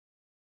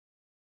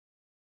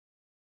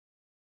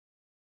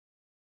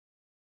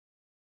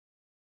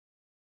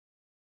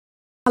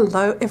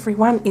Hello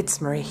everyone, it's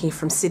Marie here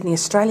from Sydney,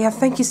 Australia.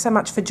 Thank you so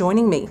much for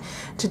joining me.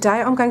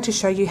 Today I'm going to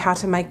show you how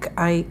to make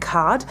a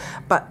card,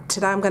 but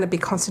today I'm going to be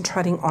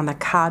concentrating on a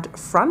card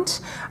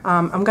front.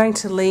 I'm going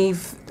to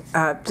leave,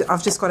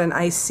 I've just got an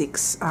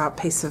A6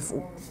 piece of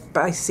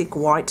basic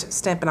white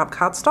Stampin' Up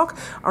cardstock.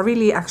 I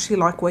really actually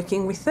like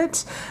working with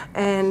it,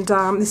 and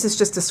this is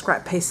just a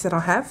scrap piece that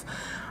I have.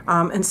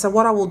 And so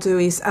what I will do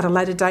is at a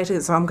later date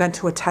is I'm going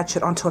to attach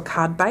it onto a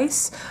card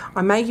base.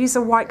 I may use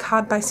a white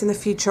card base in the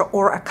future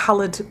or a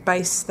coloured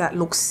base that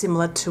looks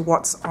similar to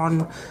what's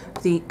on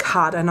the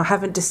card, and I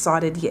haven't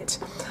decided yet.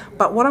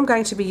 But what I'm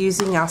going to be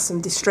using are some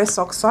Distress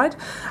Oxide.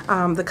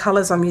 The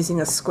colours I'm using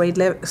are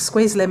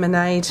Squeeze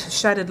Lemonade,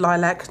 Shaded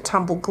Lilac,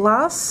 Tumbled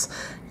Glass,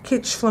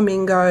 Kitsch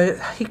Flamingo,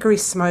 Hickory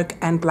Smoke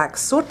and Black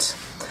Soot.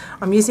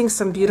 I'm using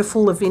some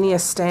beautiful Lavinia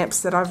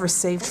stamps that I've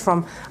received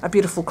from a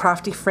beautiful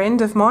crafty friend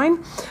of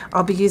mine.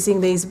 I'll be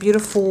using these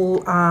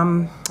beautiful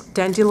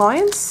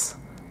Dandelions.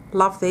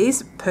 Love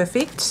these,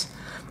 perfect.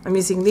 I'm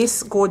using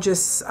this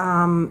gorgeous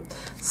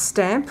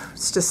stamp.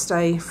 It's just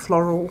a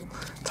floral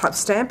type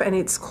stamp and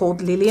it's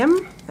called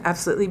Lilieum.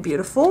 Absolutely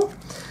beautiful.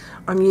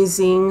 I'm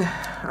using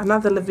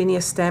another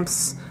Lavinia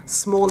stamps,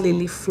 Small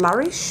Lily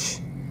Flourish.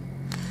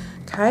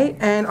 Okay,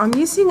 and I'm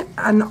using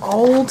an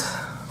old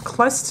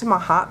close to my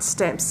heart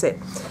stamp set.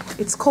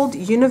 It's called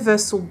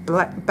Universal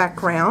Black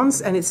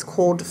Backgrounds and it's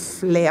called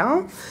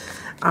Flair.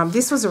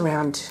 This was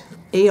around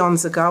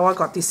eons ago. I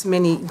got this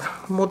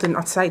more than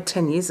I'd say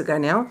 10 years ago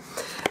now,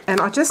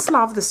 and I just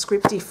love the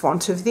scripty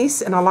font of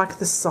this, and I like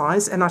the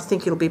size, and I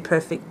think it'll be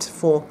perfect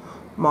for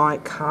my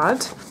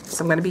card,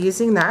 so I'm going to be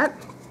using that.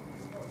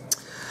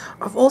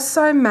 I've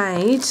also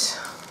made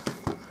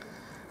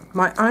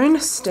my own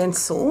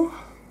stencil,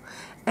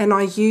 and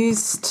I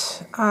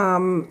used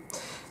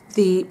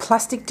the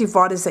plastic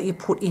dividers that you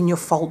put in your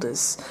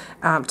folders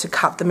to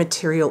cut the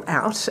material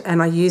out,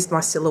 and I used my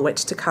silhouette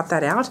to cut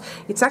that out.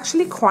 It's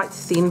actually quite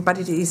thin, but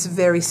it is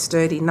very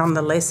sturdy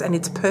nonetheless, and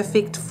it's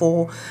perfect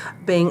for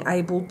being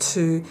able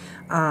to you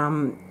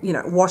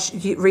know,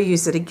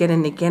 reuse it again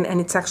and again, and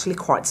it's actually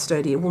quite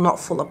sturdy. It will not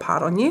fall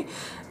apart on you.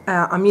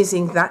 I'm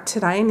using that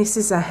today, and this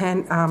is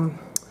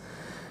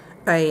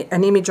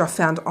an image I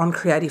found on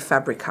Creative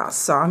Fabrica,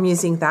 so I'm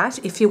using that.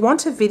 If you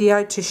want a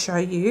video to show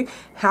you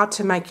how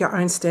to make your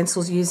own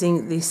stencils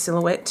using the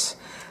silhouette,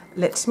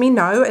 let me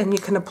know, and you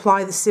can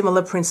apply the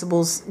similar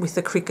principles with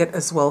the Cricut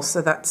as well.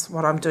 So that's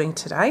what I'm doing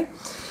today.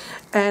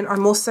 And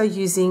I'm also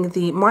using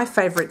the My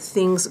Favorite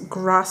Things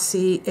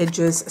Grassy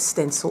Edges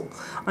stencil.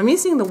 I'm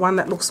using the one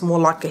that looks more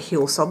like a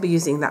hill, so I'll be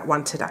using that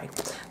one today.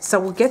 So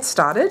we'll get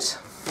started.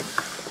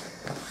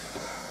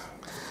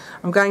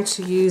 I'm going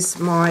to use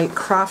my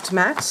craft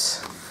mat.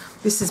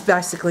 This is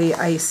basically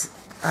a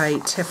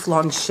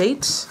Teflon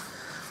sheet.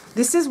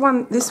 This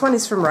one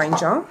is from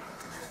Ranger,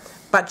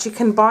 but you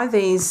can buy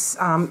these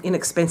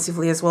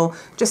inexpensively as well.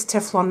 Just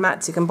Teflon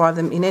mats, you can buy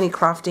them in any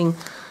crafting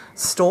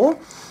store,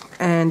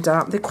 and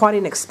they're quite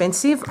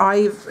inexpensive.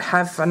 I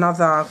have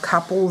another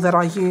couple that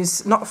I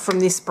use, not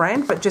from this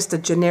brand, but just a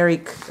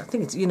generic, I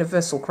think it's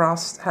Universal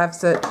Crafts, have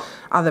the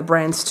other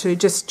brands too,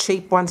 just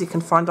cheap ones you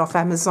can find off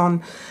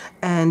Amazon.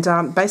 And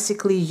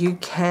basically you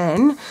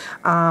can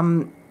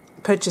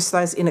purchase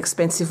those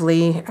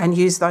inexpensively and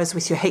use those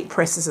with your heat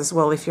presses as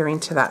well if you're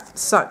into that.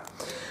 So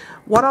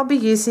what I'll be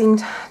using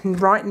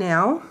right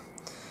now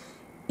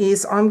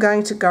is I'm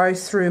going to go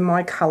through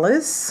my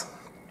colours.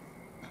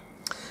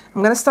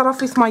 I'm going to start off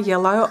with my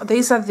yellow.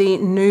 These are the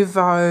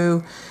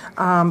Nouveau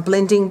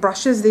blending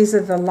brushes. These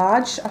are the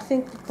large, I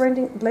think,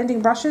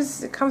 blending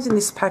brushes. It comes in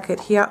this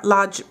packet here,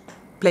 large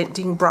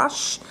blending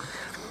brush.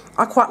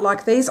 I quite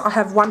like these. I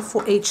have one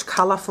for each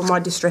colour for my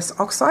Distress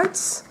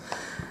Oxides,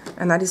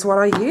 and that is what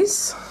I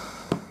use.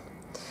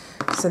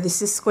 So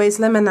this is Squeeze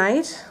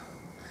Lemonade,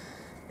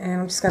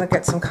 and I'm just going to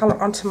get some colour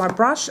onto my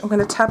brush. I'm going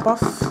to tap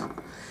off,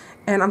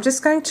 and I'm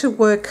just going to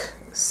work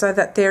so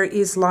that there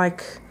is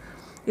like,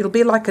 it'll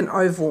be like an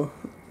oval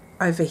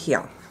over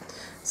here.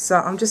 So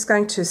I'm just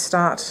going to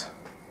start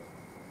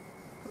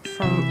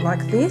from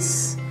like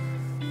this,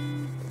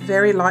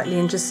 very lightly,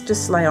 and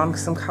just lay on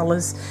some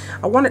colours.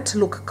 I want it to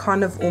look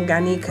kind of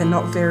organic and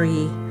not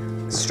very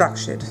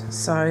structured,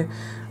 so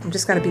I'm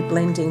just going to be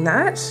blending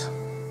that.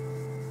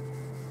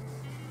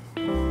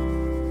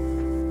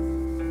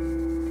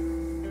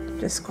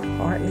 Just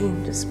quietly,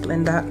 just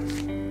blend that.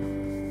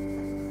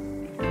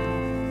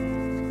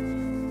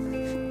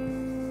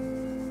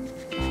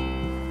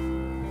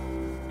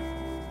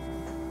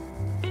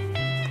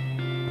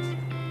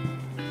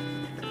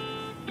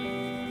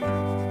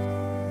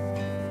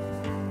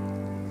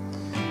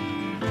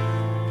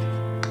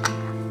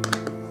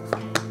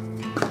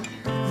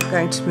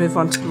 Going to move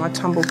on to my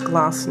tumbled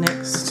glass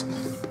next,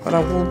 but I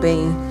will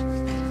be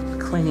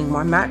cleaning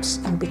my mat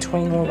in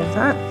between all of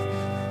that.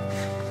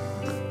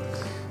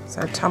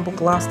 So tumbled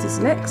glass is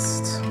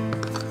next,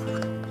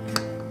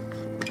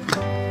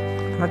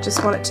 and I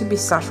just want it to be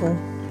subtle.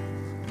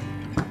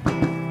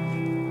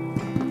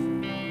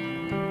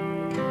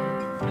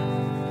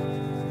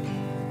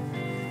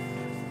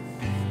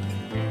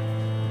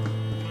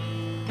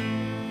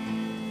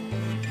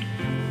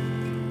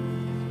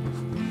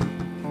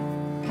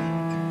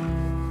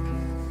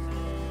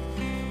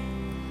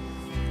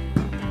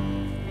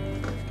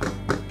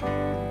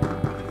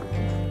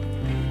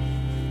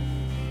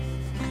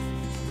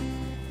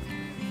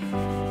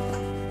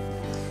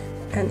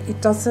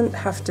 it doesn't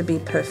have to be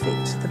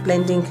perfect. The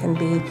blending can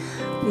be,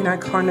 you know,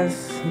 kind of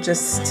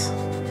just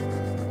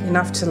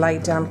enough to lay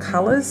down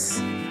colours.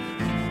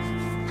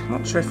 I'm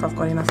not sure if I've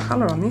got enough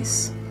colour on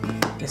this.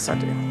 Yes, I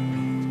do.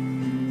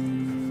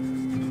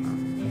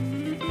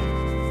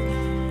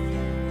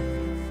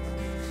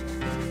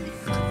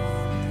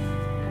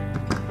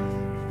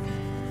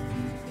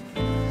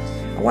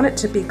 I want it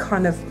to be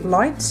kind of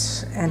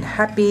light and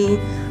happy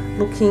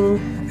looking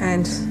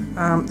and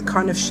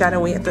kind of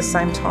shadowy at the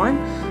same time.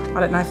 I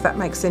don't know if that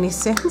makes any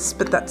sense,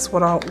 but that's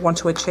what I want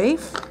to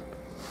achieve.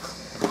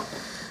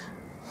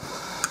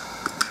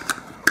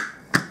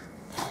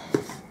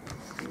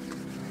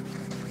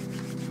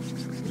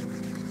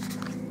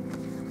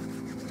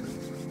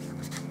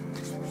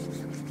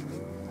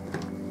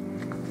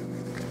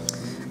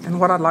 And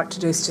what I'd like to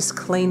do is just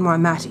clean my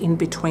mat in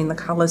between the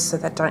colours so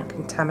they don't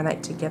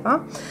contaminate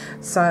together.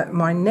 So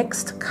my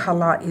next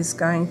colour is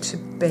going to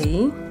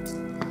be,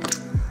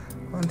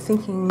 I'm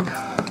thinking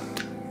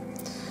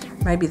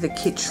maybe the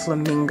Kitsch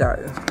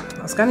Flamingo.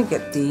 I was going to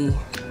get the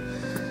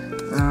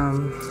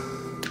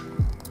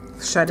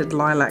shaded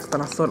Lilac,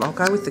 but I thought I'll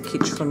go with the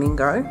Kitsch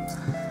Flamingo.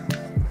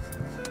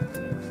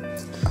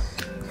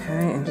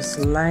 Okay, and just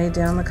lay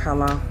down the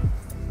colour.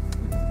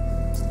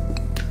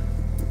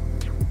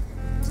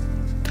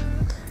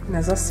 And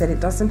as I said, it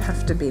doesn't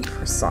have to be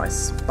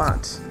precise,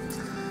 but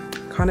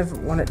kind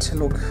of want it to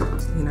look,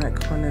 you know,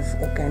 kind of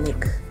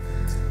organic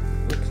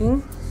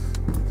looking.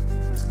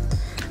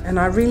 And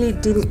I really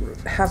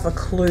didn't have a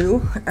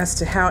clue as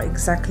to how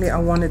exactly I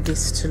wanted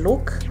this to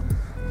look.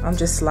 I'm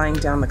just laying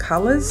down the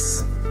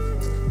colours.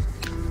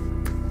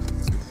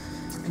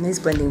 And these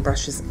blending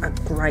brushes are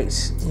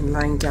great in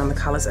laying down the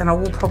colours. And I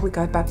will probably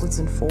go backwards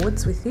and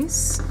forwards with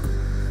this,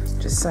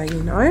 just so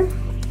you know,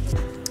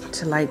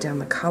 to lay down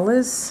the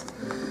colours.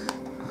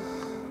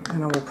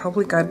 And I will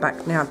probably go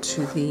back now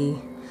to the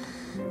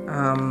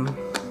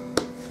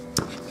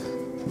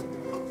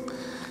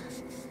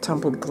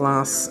Tumbled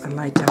glass and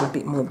lay down a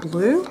bit more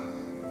blue.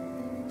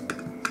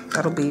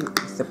 That'll be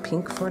the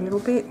pink for a little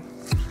bit.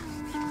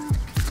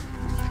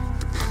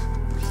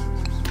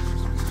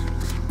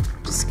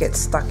 Just get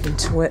stuck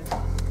into it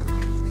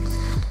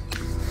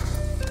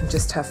and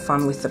just have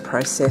fun with the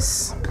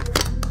process.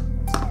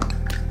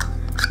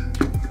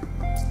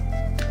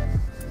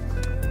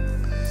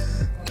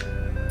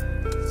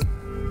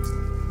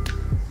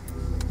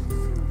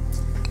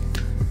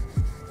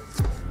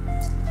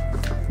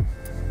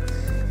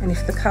 And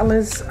if the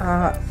colours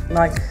are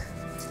like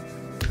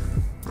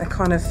they're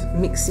kind of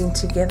mixing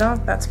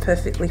together, that's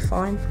perfectly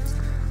fine.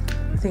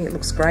 I think it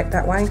looks great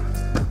that way.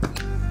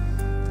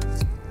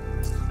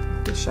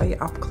 I'll show you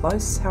up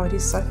close how it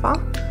is so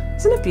far.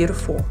 Isn't it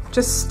beautiful?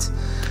 Just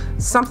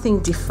something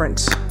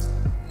different.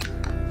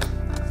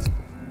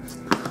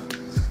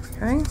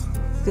 Okay,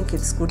 I think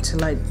it's good to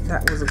lay,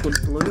 that was a good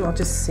blue. I'll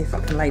just see if I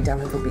can lay down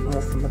a little bit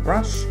more from the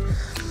brush.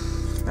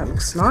 That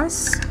looks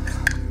nice.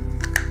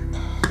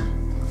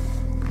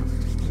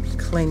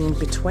 Clean in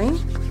between.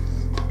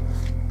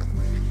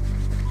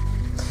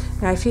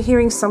 Now if you're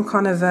hearing some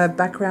kind of a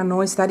background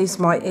noise, that is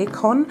my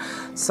aircon,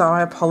 so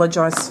I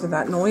apologise for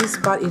that noise,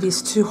 but it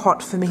is too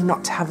hot for me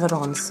not to have it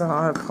on, so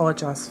I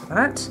apologise for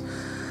that.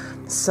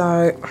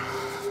 So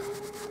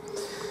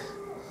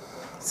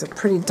it's a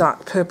pretty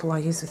dark purple I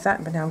use with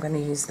that, but now I'm going to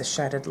use the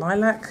shaded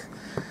Lilac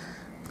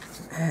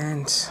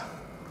and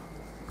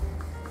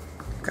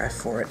go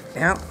for it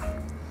now.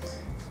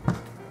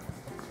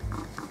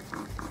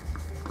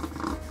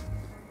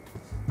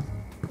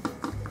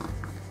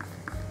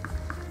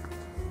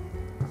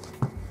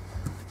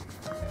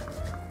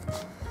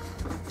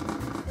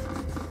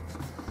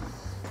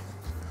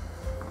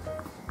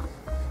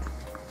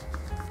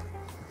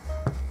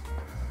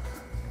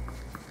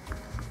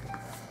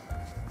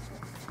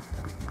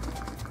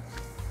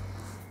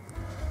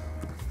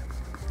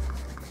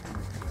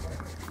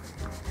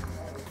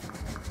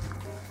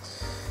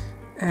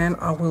 And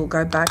I will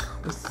go back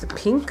with the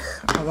pink.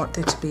 I want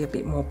there to be a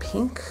bit more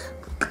pink.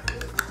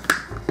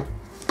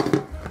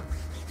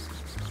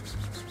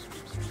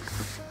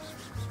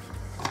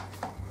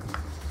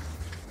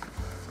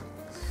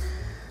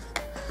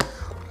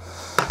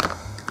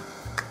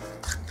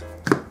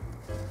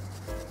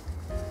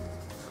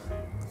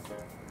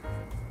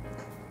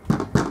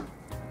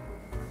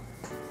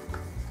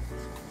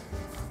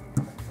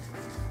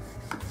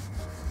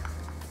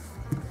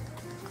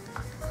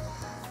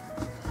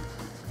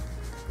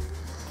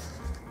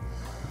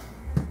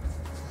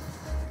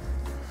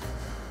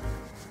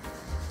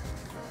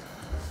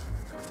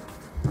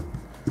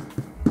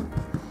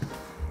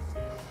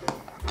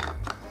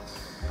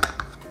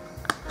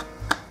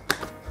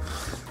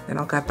 Then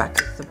I'll go back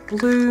with the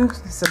blue.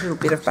 There's a little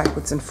bit of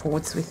backwards and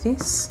forwards with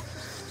this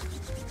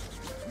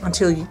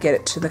until you get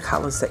it to the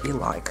colours that you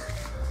like.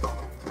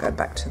 Go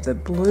back to the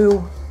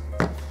blue.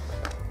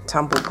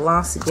 Tumbled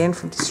glass again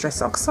from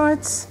Distress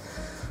Oxides.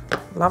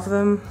 Love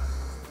them.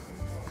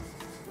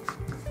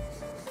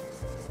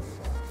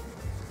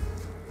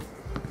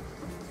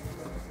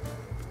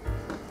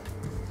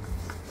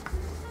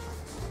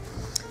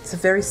 It's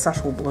a very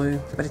subtle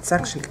blue, but it's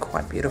actually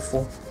quite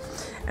beautiful.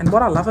 And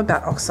what I love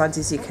about oxides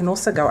is you can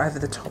also go over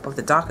the top of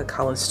the darker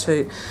colours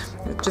too.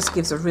 It just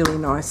gives a really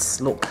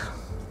nice look.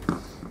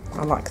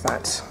 I like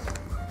that.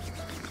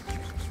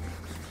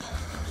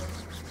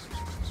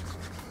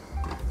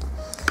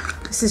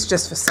 This is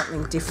just for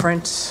something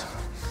different.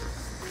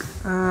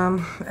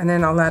 And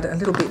then I'll add a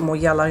little bit more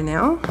yellow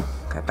now.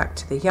 Go back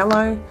to the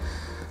yellow.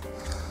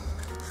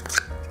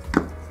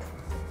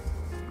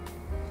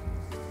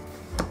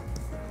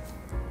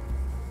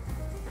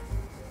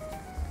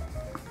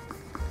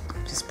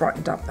 Just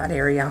brightened up that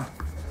area.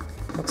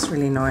 Looks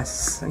really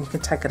nice. And you can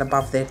take it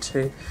above there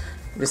too.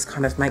 Just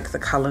kind of make the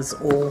colours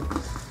all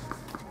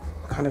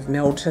kind of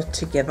meld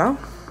together.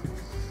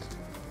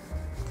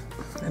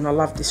 And I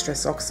love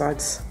Distress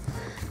Oxides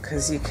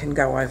because you can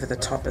go over the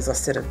top, as I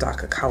said, of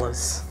darker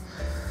colours.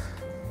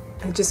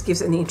 It just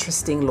gives an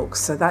interesting look.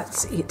 So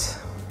that's it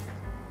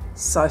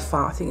so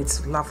far. I think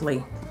it's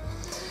lovely.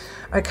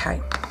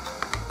 Okay.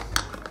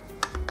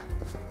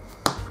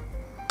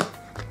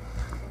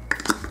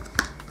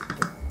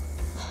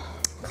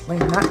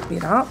 Clean that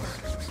bit up.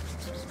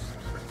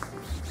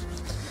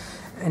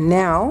 And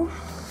now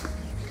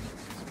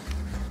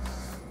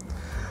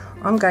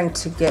I'm going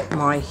to get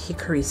my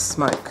Hickory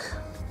Smoke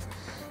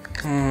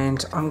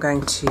and I'm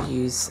going to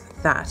use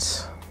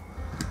that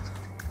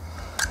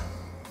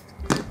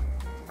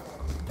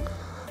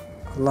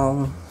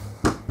along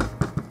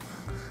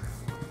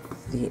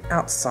the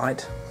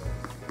outside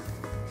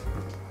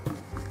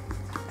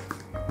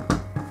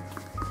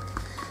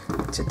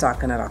to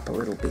darken it up a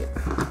little bit.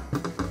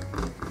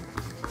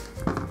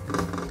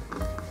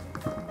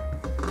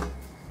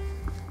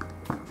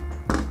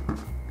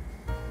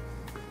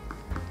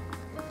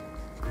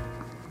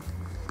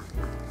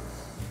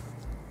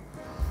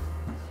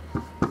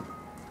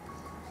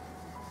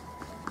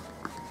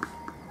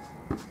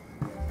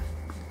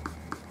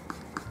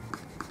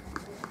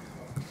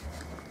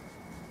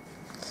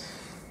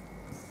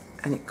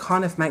 And it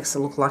kind of makes it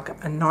look like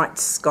a night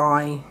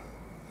sky,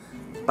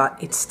 but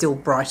it's still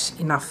bright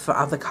enough for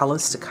other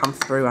colours to come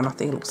through, and I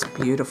think it looks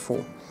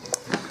beautiful.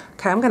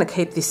 Okay, I'm going to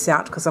keep this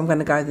out because I'm going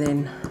to go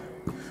then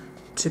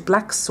to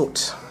Black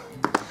Soot.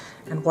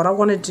 And what I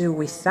want to do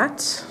with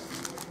that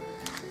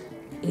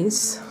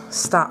is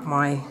start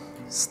my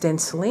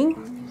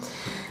stenciling.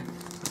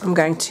 I'm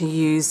going to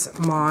use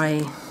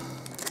my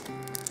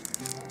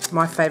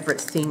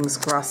favourite things,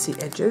 Grassy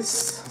Edges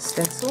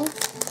stencil.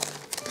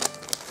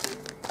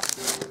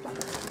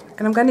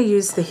 And I'm going to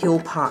use the hill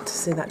part,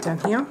 see that down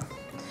here?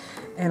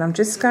 And I'm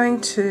just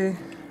going to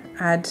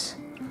add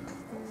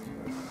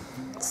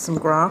some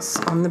grass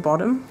on the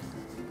bottom.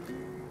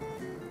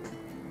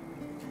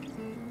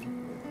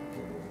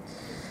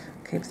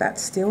 Keep that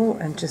still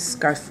and just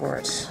go for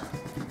it.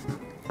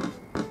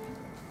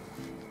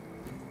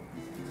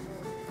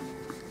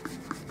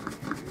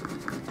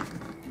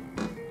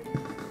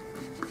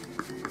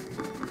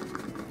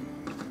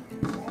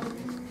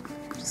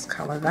 Just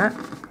colour that.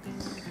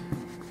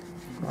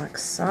 Like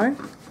so.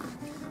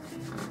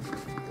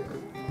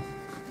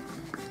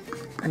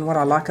 And what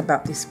I like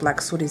about this Black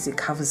Soot is it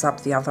covers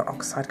up the other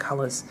oxide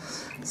colours.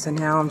 So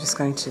now I'm just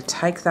going to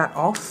take that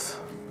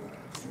off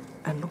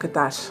and look at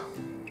that.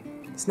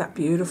 Isn't that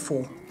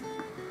beautiful?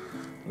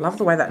 Love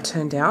the way that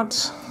turned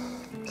out.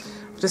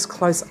 I'll just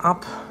close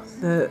up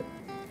the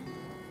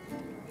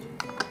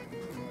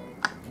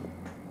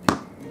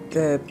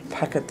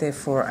packet there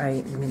for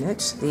a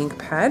minute, the ink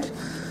pad.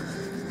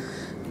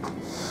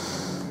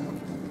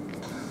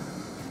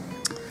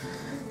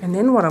 And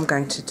then what I'm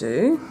going to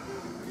do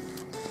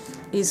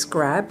is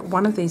grab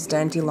one of these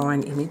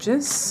dandelion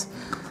images.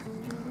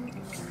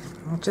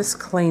 I'll just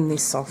clean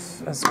this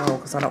off as well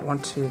because I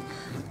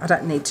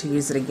don't need to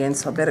use it again,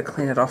 so I better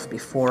clean it off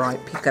before I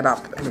pick it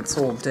up and it's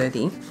all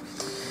dirty.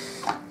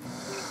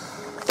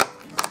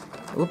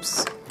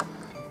 Oops.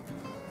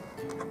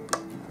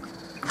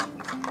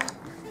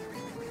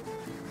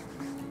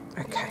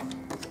 Okay.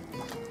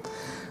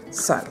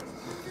 So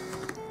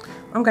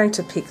I'm going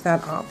to pick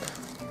that up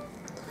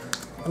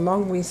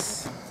along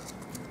with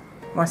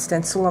my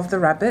stencil of the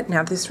rabbit.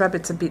 Now this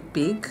rabbit's a bit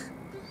big,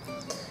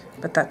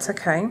 but that's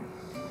okay.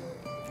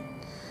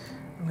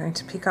 I'm going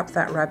to pick up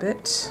that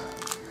rabbit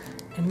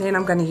and then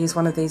I'm going to use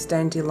one of these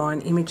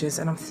dandelion images,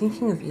 and I'm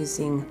thinking of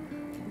using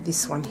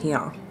this one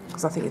here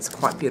because I think it's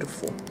quite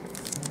beautiful.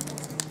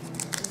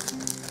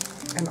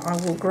 And I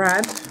will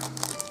grab,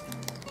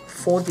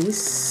 for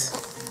this,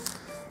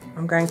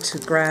 I'm going to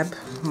grab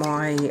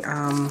my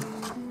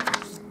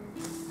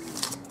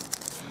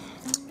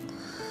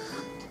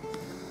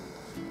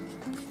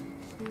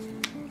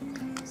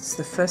it's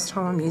the first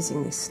time I'm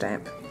using this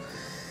stamp.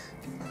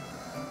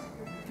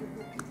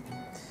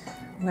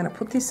 I'm going to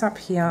put this up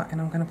here and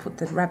I'm going to put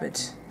the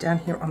rabbit down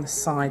here on the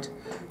side.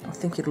 I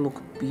think it'll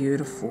look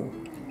beautiful.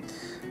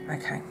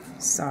 Okay,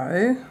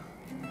 so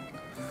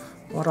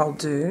what I'll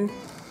do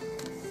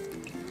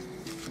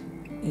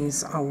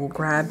is I will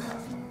grab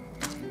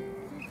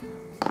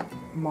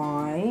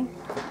my,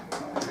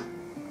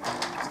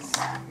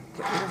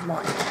 get rid of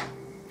my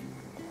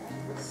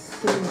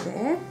thing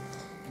there.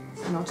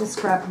 And I'll just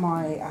grab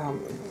my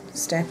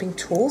stamping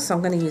tool. So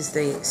I'm going to use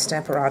the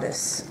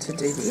Stamparatus to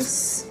do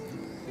this.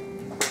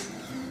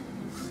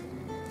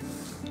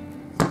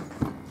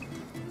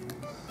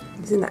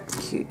 Isn't that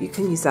cute? You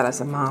can use that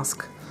as a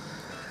mask.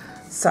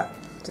 So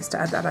just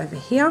add that over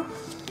here.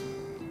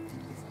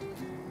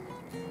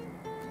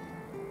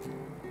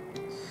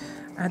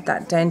 Add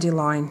that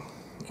dandelion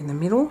in the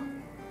middle.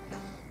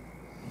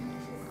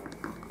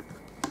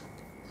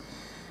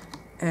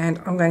 And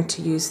I'm going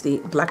to use the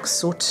black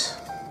soot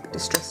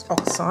distressed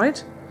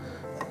oxide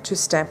to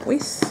stamp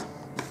with.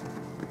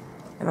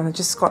 And I've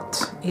just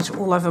got it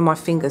all over my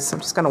fingers, so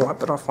I'm just going to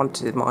wipe it off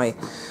onto my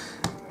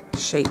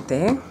sheet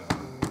there.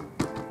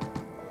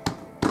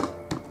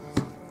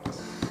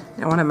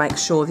 I want to make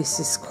sure this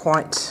is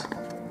quite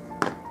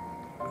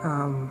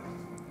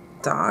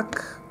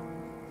dark.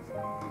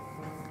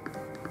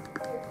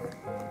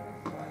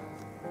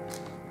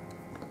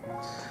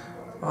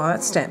 Oh,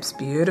 that stamps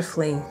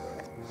beautifully.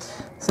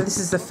 So this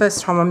is the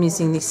first time I'm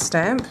using this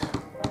stamp.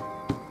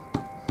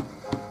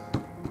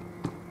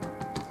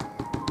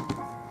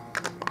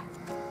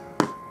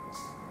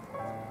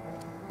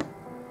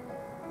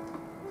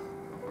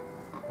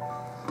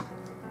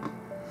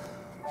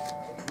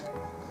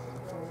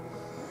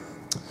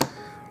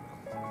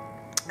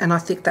 And I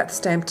think that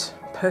stamped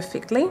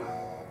perfectly.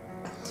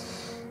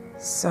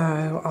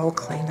 So I'll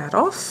clean that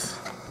off.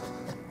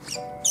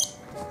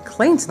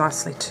 Cleans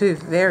nicely too,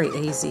 very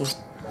easy.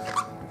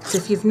 So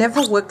if you've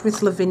never worked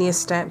with Lavinia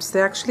stamps,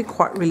 they're actually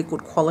quite really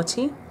good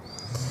quality.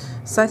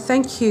 So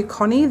thank you,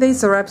 Connie.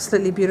 These are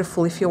absolutely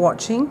beautiful if you're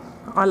watching.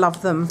 I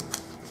love them.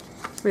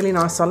 Really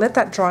nice. I'll let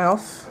that dry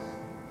off.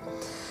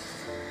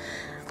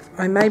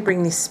 I may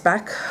bring this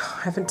back.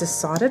 I haven't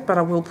decided, but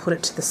I will put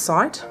it to the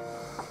side.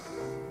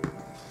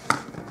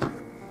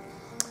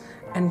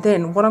 And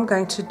then what I'm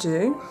going to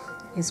do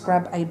is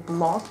grab a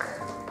block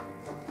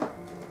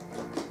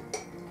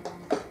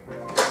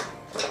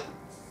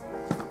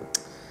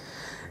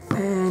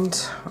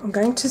and I'm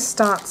going to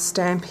start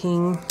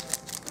stamping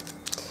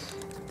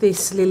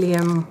this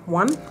Lilieum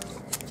one.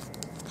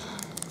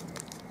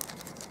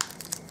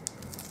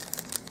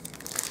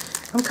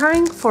 I'm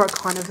going for a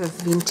kind of a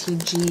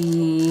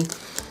vintagey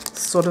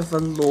sort of a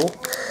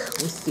look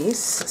with this,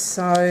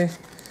 so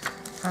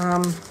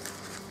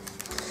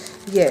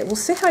yeah, we'll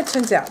see how it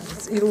turns out.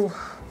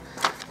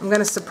 I'm going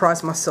to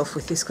surprise myself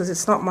with this because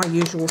it's not my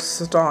usual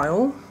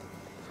style,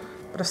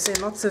 but I've seen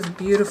lots of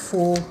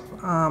beautiful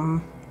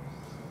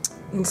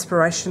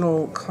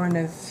inspirational kind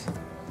of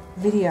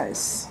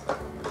videos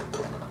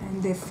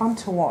and they're fun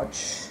to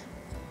watch,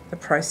 the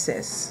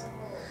process.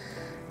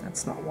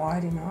 That's not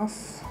wide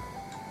enough.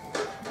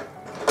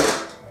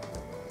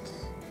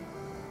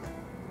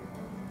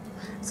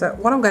 So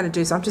what I'm going to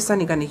do is I'm just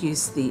only going to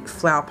use the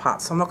flower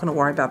part, so I'm not going to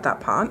worry about that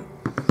part.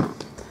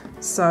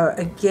 So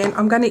again,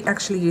 I'm going to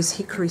actually use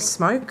Hickory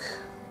Smoke.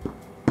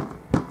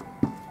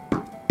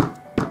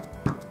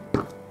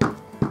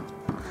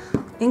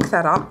 Ink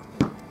that up.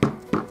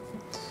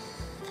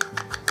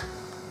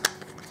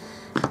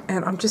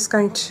 And I'm just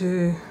going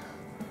to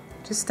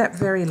just stamp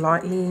very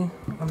lightly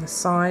on the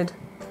side,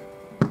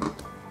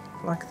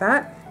 like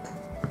that.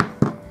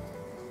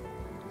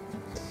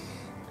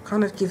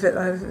 Kind of give it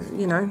a,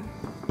 you know,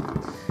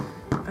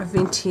 a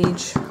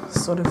vintage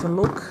sort of a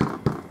look.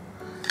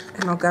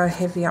 And I'll go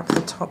heavy up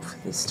the top for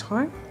this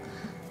time.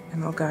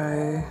 And I'll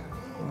go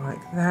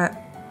like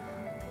that,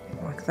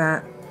 and like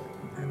that.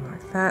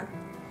 Like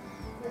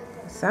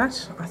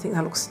that. I think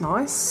that looks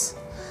nice.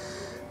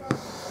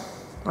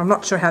 I'm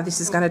not sure how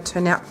this is going to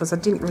turn out because I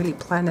didn't really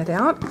plan it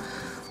out,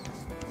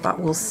 but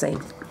we'll see.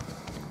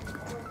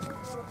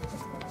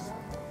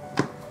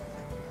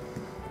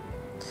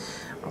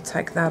 I'll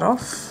take that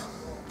off.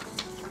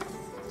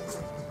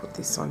 Put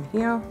this on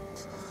here.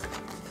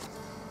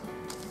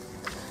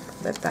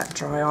 Let that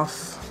dry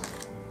off.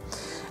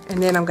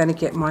 And then I'm going to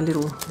get my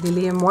little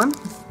Lilieum one,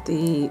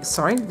 the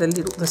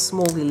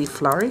small Lily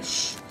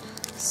Flourish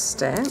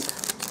stamp.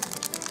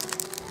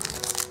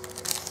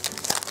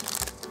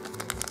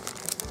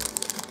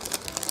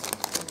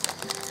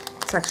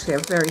 It's actually a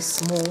very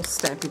small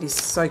stamp. It is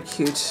so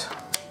cute.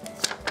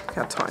 Look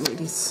how tiny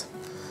it is.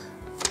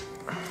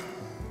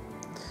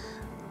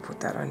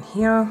 Put that on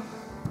here.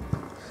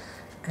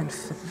 And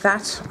for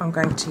that, I'm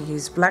going to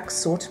use black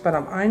soot, but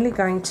I'm only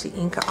going to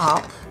ink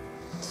up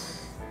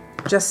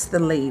just the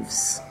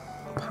leaves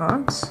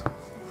part.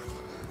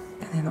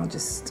 And then I'll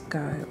just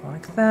go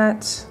like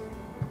that,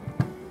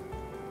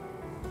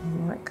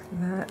 like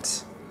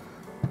that,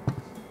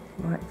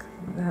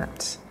 like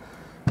that,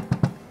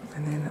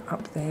 and then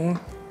up there.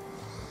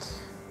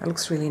 That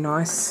looks really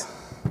nice.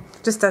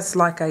 Just as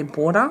like a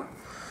border,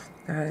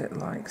 go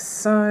like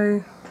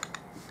so.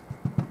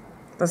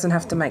 Doesn't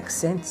have to make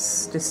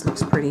sense, just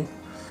looks pretty.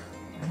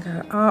 And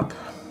go up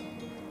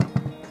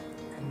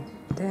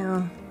and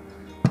down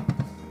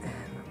and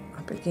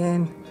up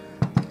again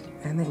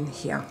and then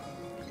here.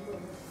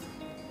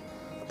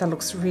 That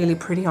looks really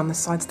pretty on the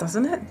sides,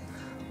 doesn't it?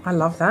 I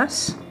love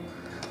that.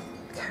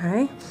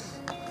 Okay.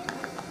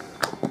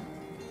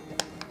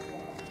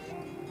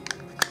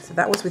 So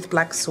that was with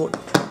black soot.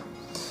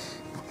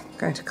 I'm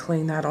going to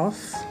clean that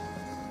off.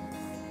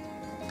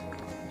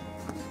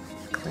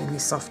 Clean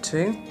this off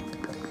too.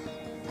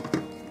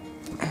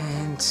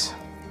 And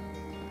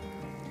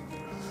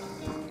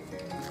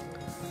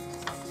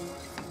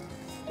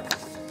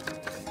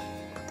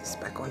put this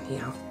back on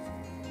here.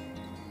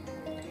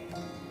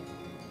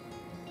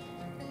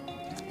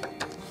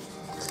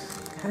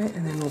 Okay,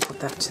 and then we'll put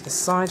that to the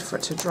side for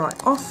it to dry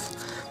off.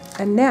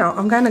 And now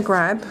I'm going to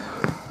grab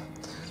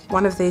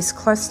one of these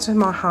close to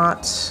my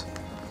heart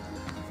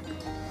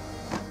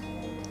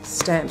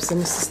stamps,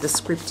 and this is the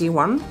scripty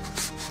one.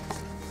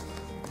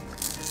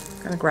 I'm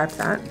going to grab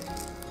that.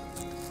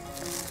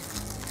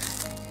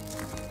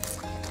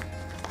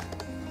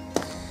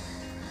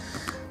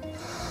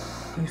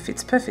 And it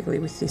fits perfectly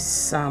with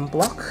this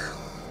block.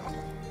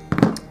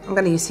 I'm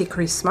going to use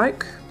Hickory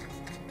Smoke.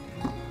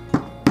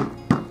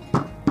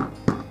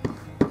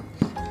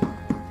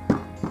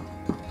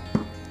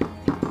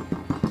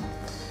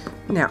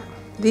 Now,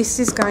 this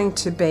is going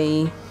to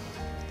be,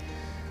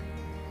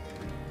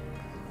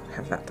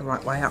 have that the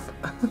right way up,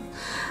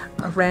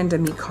 a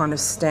randomy kind of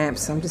stamp.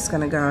 So I'm just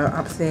going to go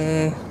up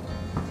there,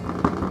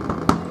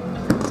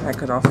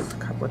 take it off a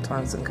couple of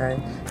times and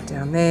go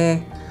down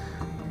there,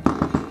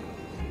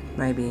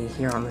 maybe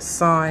here on the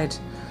side.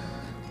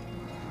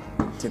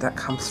 Did that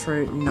come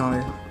through?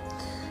 No.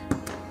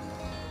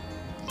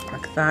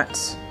 Like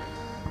that,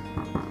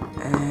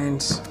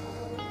 and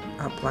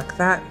up like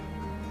that.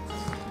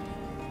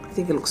 I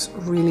think it looks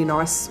really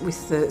nice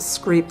with the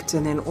script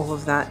and then all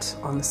of that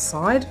on the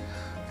side.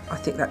 I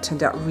think that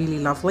turned out really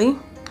lovely.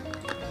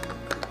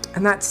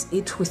 And that's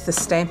it with the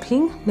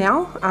stamping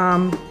now.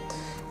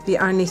 The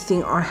only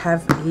thing I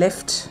have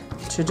left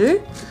to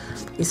do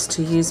is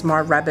to use my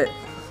rabbit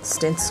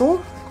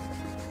stencil.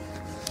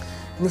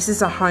 And this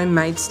is a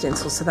homemade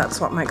stencil, so that's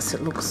what makes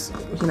it look,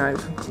 you know,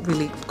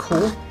 really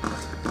cool,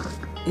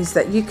 is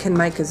that you can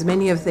make as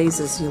many of these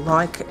as you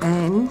like,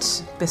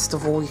 and best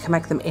of all, you can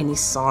make them any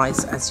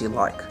size as you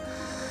like.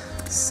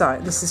 So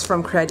this is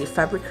from Creative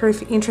Fabrica.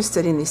 If you're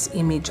interested in this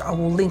image, I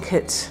will link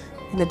it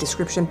in the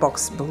description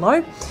box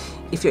below.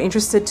 If you're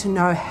interested to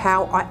know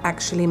how I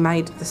actually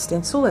made the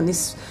stencil, and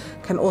this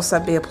can also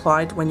be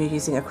applied when you're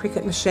using a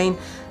Cricut machine,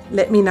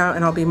 let me know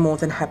and I'll be more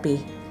than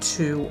happy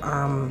to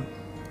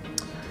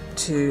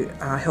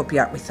help you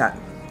out with that.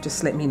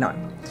 Just let me know.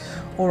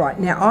 All right,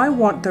 now I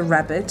want the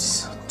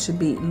rabbit to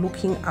be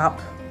looking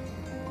up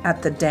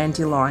at the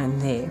dandelion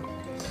there.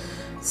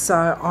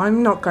 So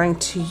I'm not going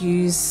to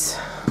use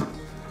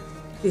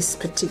this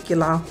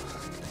particular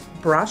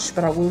brush,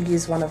 but I will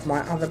use one of my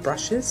other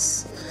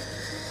brushes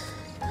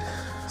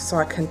so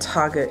I can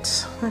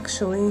target.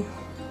 Actually,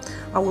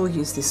 I will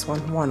use this one,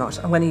 why not?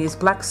 I'm going to use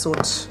black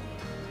soot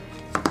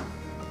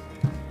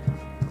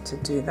to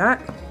do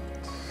that.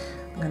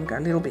 I'm going to go a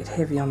little bit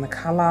heavy on the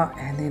colour,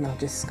 and then I'll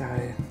just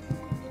go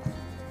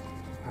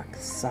like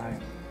so.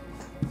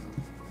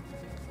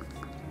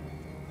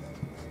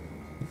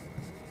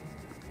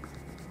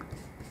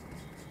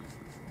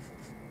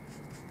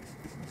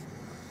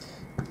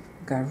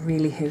 Go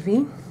really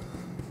heavy.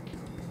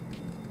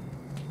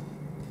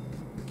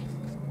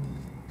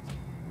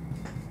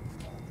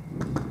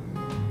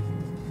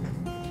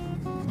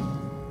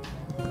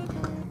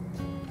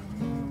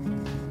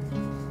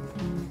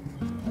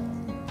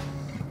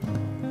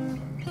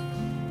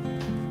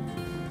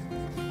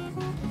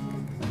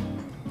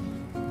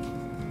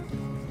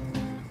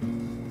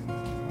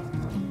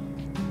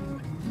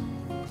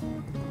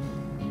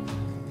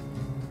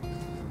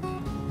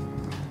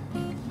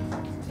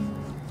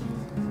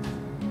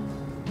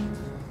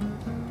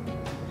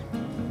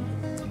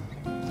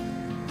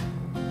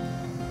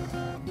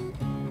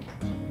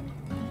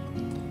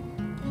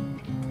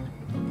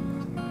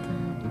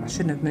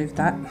 Shouldn't have moved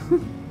that,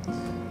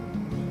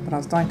 but I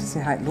was dying to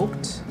see how it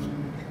looked.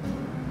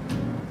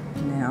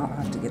 Now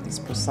I have to get this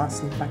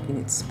precisely back in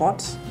its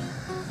spot.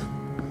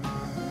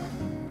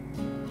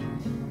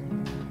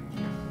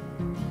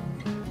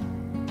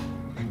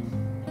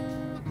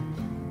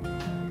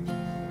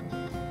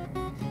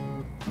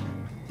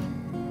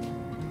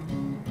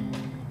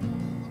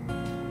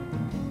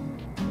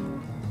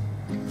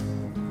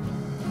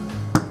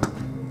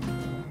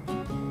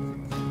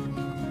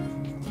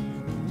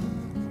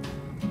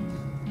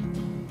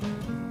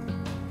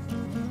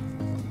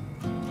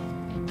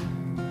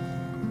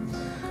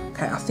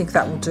 Okay, I think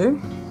that will do.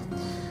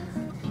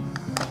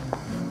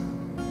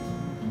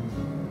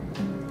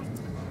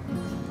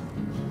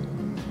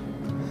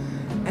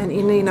 And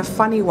in a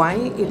funny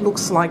way, it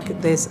looks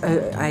like there's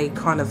a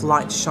kind of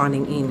light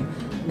shining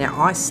in. Now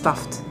I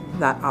stuffed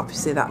that up, you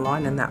see that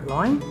line and that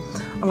line.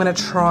 I'm going to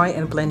try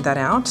and blend that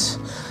out.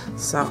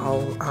 So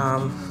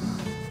I'll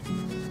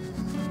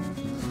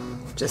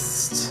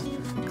just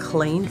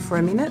clean for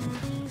a minute.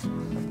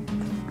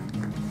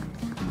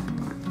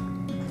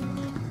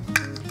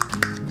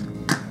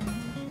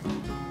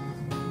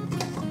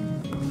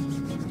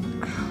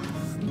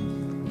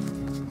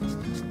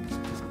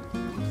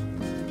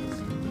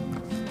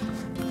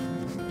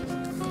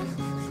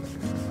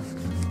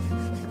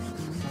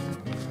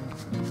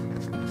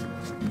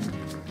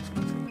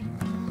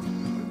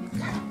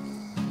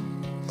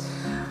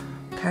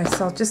 Okay,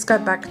 so I'll just go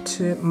back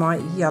to my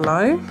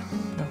yellow.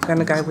 I'm going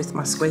to go with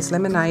my squeezed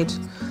lemonade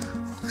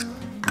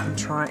and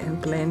try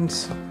and blend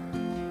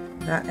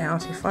that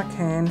out if I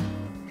can.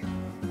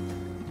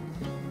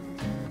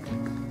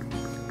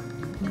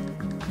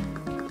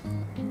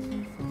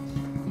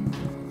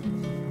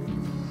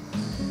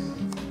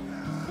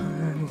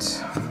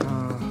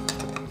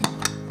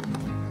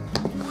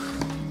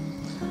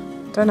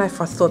 Don't know if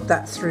I thought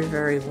that through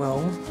very well.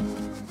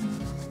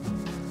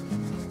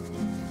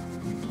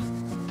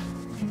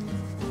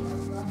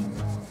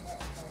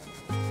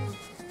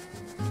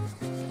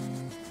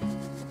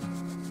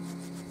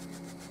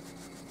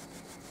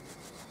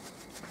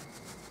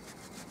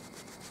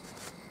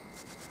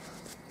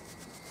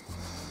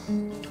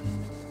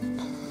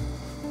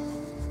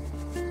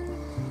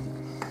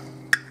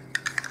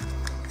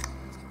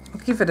 I'll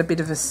give it a bit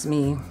of a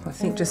smear, I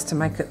think, just to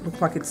make it look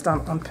like it's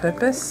done on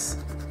purpose.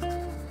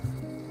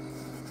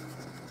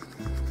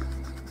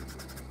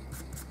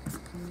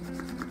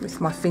 With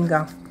my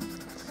finger,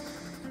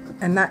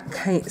 and that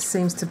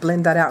seems to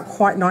blend that out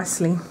quite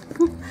nicely.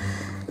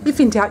 If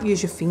in doubt,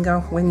 use your finger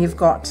when you've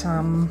got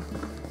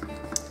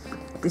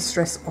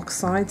distress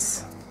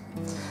oxides,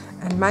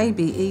 and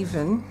maybe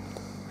even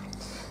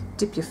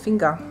dip your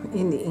finger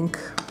in the ink,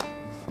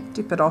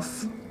 dip it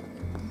off,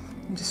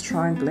 and just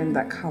try and blend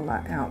that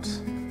colour out.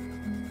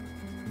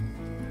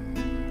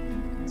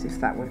 See if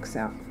that works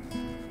out.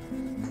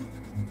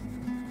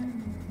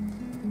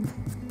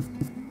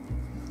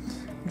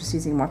 Just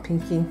using my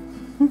pinky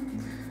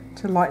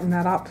to lighten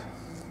that up.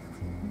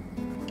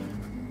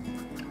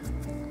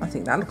 I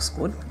think that looks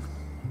good.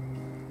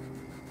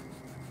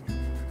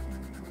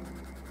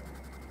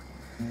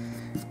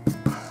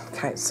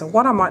 Okay, so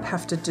what I might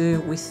have to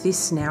do with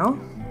this now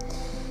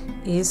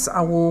is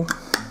I will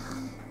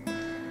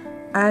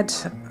add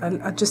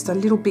just a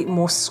little bit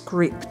more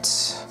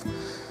script,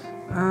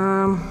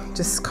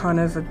 just kind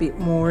of a bit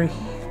more,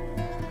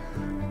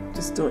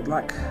 just do it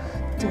like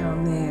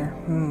down there.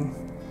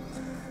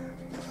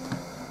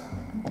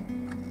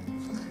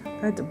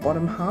 Add the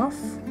bottom half.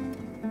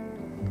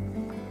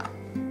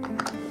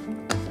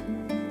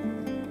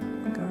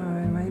 Go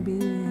maybe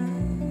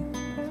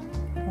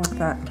like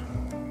that.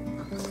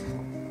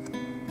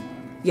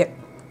 Yep,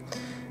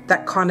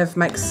 that kind of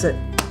makes it,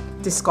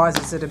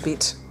 disguises it a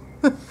bit.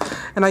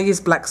 And I use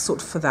black soot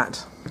for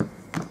that.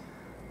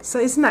 So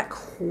isn't that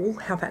cool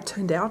how that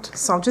turned out?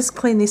 So I'll just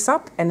clean this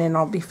up and then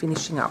I'll be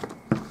finishing up.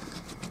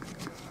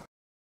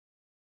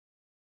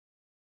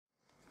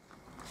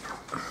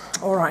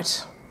 All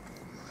right.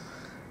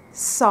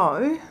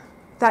 So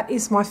that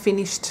is my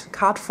finished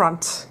card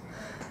front.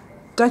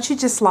 Don't you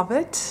just love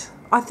it?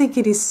 I think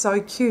it is so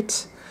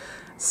cute.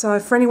 So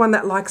for anyone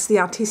that likes the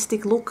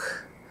artistic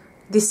look,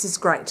 this is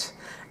great.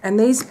 And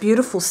these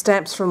beautiful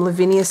stamps from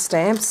Lavinia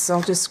Stamps,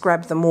 I'll just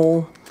grab them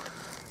all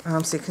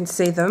so you can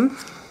see them.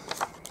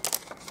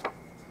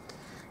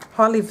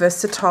 Highly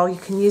versatile. You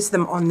can use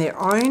them on their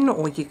own,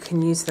 or you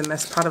can use them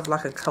as part of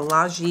like a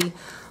collage-y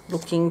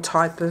looking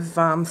type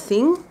of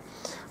thing.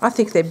 I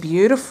think they're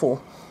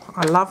beautiful.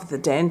 I love the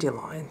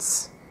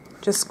dandelions,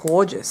 just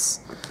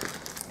gorgeous.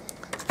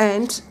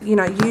 And, you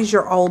know, use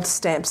your old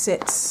stamp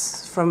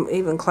sets from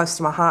even Close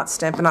to My Heart,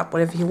 Stampin' Up,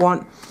 whatever you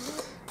want,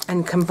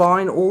 and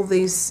combine all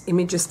these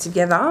images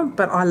together.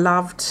 But I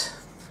loved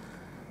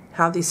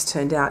how this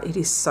turned out. It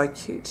is so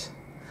cute.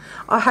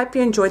 I hope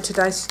you enjoyed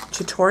today's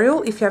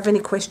tutorial. If you have any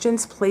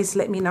questions, please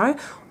let me know.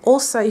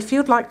 Also, if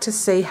you'd like to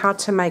see how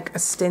to make a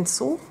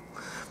stencil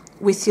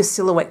with your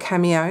silhouette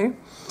Cameo,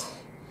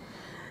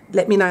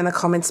 let me know in the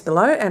comments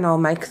below and I'll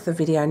make the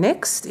video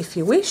next if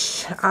you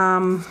wish.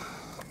 And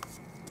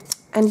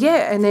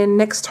yeah, and then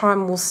next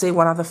time we'll see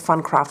what other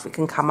fun craft we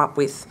can come up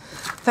with.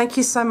 Thank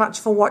you so much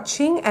for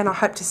watching, and I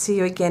hope to see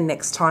you again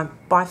next time.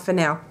 Bye for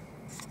now.